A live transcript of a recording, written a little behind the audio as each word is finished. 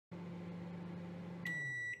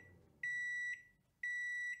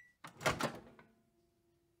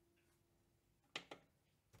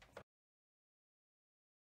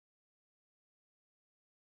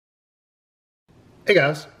Hey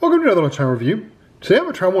guys, welcome to another Lunchtime review. Today I'm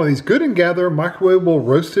going to try one of these Good & Gather microwavable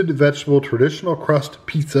roasted vegetable traditional crust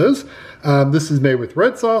pizzas. This is made with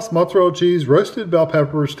red sauce, mozzarella cheese, roasted bell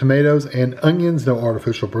peppers, tomatoes, and onions, no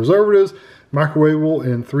artificial preservatives. Microwavable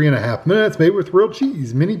in 3.5 minutes, made with real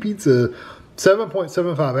cheese. Mini pizza,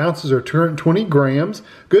 7.75 ounces or 220 grams.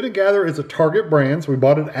 Good & Gather is a Target brand, so we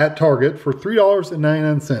bought it at Target for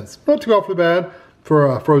 $3.99. Not too awfully bad for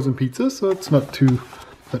a frozen pizza, so it's not too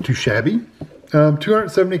shabby.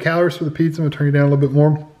 270 calories for the pizza. I'm gonna turn it down a little bit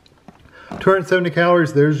more. 270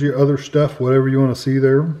 calories, there's your other stuff, whatever you wanna see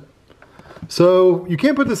there. So you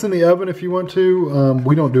can't put this in the oven if you want to.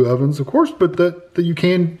 We don't do ovens, of course, but that you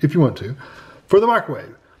can if you want to. For the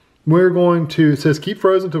microwave, we're going to, it says keep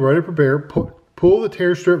frozen until ready to prepare. Pull the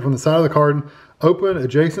tear strip from the side of the carton. Open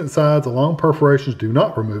adjacent sides along perforations. Do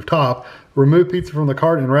not remove top. Remove pizza from the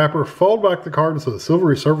carton and wrapper. Fold back the carton so the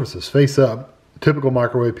silvery surfaces face up. Typical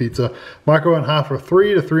microwave pizza. Microwave in high for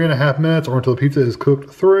 3 to 3.5 minutes or until the pizza is cooked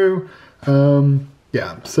through.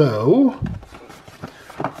 Yeah, so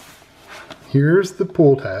here's the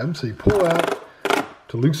pull tab. So you pull out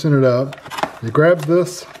to loosen it up. You grab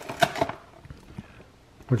this,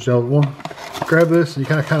 whichever one. Grab this and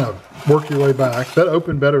you kind of work your way back. That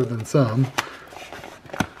opened better than some.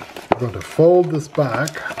 I'm going to fold this back.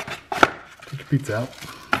 Take your pizza out.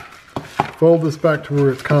 Fold this back to where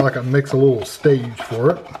it's kind of like makes a little stage for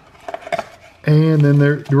it. And then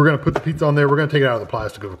we're going to put the pizza on there. We're going to take it out of the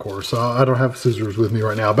plastic, of course. So I don't have scissors with me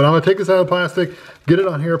right now, but I'm going to take this out of the plastic, get it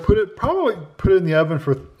on here, probably put it in the oven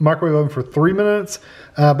microwave oven for 3 minutes.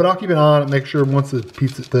 But I'll keep it on and make sure once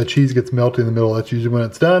the cheese gets melted in the middle, that's usually when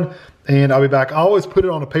it's done. And I'll be back. I always put it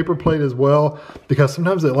on a paper plate as well, because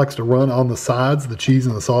sometimes it likes to run on the sides, the cheese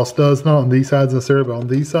and the sauce does, not on these sides necessarily, but on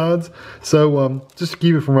these sides. So just to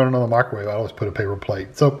keep it from running on the microwave, I always put a paper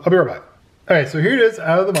plate. So I'll be right back. All right, so here it is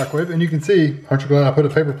out of the microwave, and you can see, aren't you glad I put a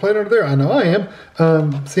paper plate under there? I know I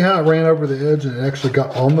am. See how it ran over the edge and it actually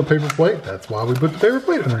got on the paper plate? That's why we put the paper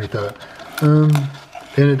plate underneath of it.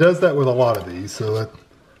 And it does that with a lot of these, so that's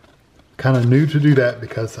kind of new to do that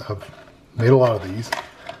because I've made a lot of these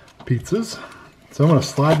pizzas. So I'm going to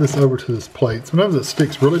slide this over to this plate. Sometimes it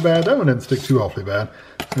sticks really bad. That one didn't stick too awfully bad.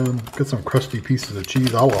 Got some crusty pieces of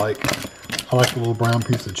cheese I like. I like the little brown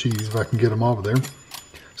piece of cheese if I can get them over there.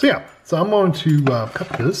 So yeah, so I'm going to cut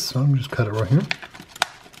this. So I'm going to just cut it right here.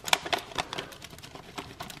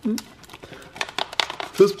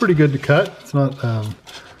 So it's pretty good to cut. It's not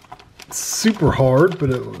super hard,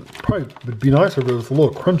 but it probably would be nicer if it was a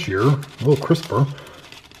little crunchier, a little crisper.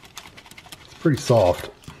 It's pretty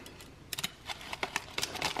soft.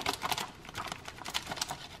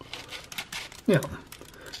 Yeah,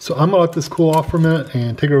 so I'm gonna let this cool off for a minute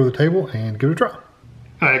and take it over the table and give it a try. All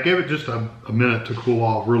right, I gave it just a minute to cool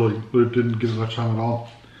off, really. It didn't give it much time at all.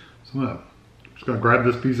 So I'm just gonna grab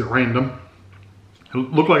this piece at random. It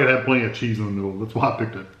looked like it had plenty of cheese in the middle. That's why I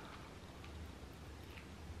picked it.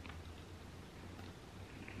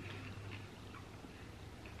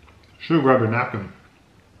 Should have grabbed a napkin.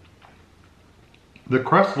 The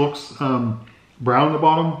crust looks brown at the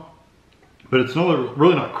bottom, but it's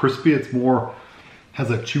really not crispy. It's more, has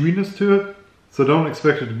a chewiness to it. So don't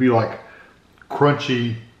expect it to be like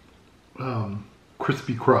crunchy,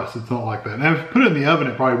 crispy crust. It's not like that. Now if you put it in the oven,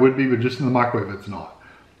 it probably would be, but just in the microwave, it's not.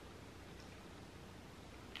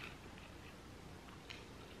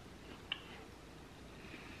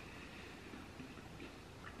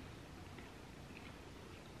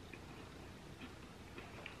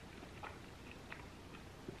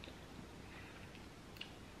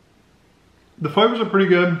 The flavors are pretty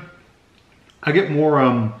good. I get more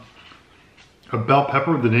a bell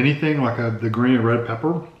pepper than anything, like the green and red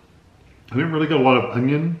pepper. I didn't really get a lot of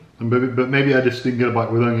onion, but maybe I just didn't get a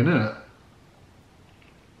bite with onion in it.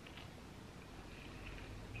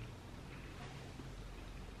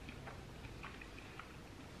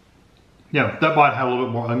 Yeah, that bite had a little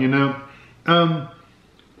bit more onion in it.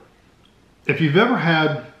 If you've ever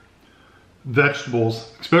had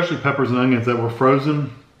vegetables, especially peppers and onions that were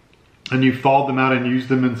frozen, and you thawed them out and used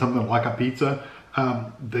them in something like a pizza,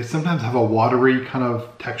 they sometimes have a watery kind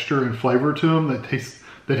of texture and flavor to them that tastes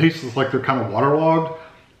like they're kind of waterlogged.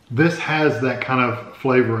 This has that kind of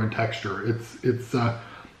flavor and texture. It's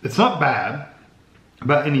not bad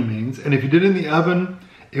by any means. And if you did it in the oven,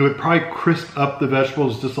 it would probably crisp up the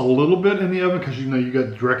vegetables just a little bit in the oven because you know you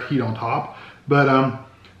got direct heat on top. But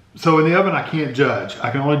so in the oven, I can't judge.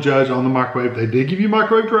 I can only judge on the microwave. They did give you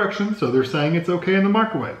microwave directions, so they're saying it's okay in the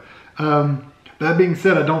microwave. That being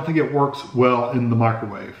said, I don't think it works well in the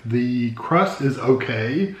microwave. The crust is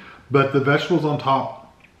okay, but the vegetables on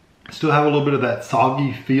top still have a little bit of that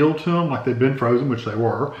soggy feel to them, like they've been frozen, which they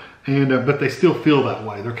were. and but they still feel that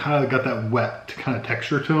way. They're kind of got that wet kind of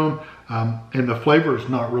texture to them, and the flavor is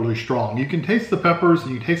not really strong. You can taste the peppers,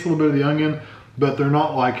 and you taste a little bit of the onion, but they're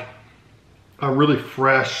not like a really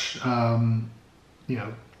fresh, you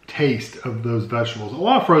know, taste of those vegetables. A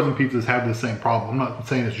lot of frozen pizzas have the same problem. I'm not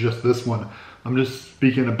saying it's just this one. I'm just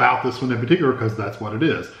speaking about this one in particular because that's what it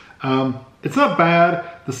is. It's not bad.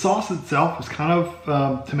 The sauce itself is kind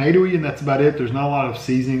of tomatoey, and that's about it. There's not a lot of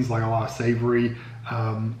seasonings, like a lot of savory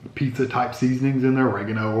pizza type seasonings in there,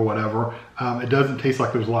 oregano or whatever. It doesn't taste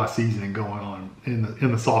like there's a lot of seasoning going on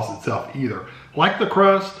in the sauce itself either. Like the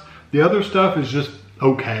crust, the other stuff is just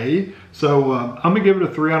okay. So I'm gonna give it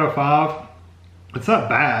a 3 out of 5. It's not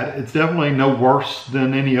bad. It's definitely no worse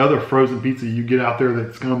than any other frozen pizza you get out there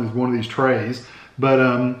that's come as one of these trays, but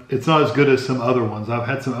it's not as good as some other ones. I've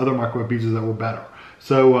had some other microwave pizzas that were better.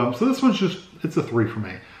 So, so this one's just, it's a 3 for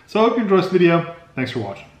me. So I hope you enjoyed this video. Thanks for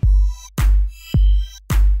watching.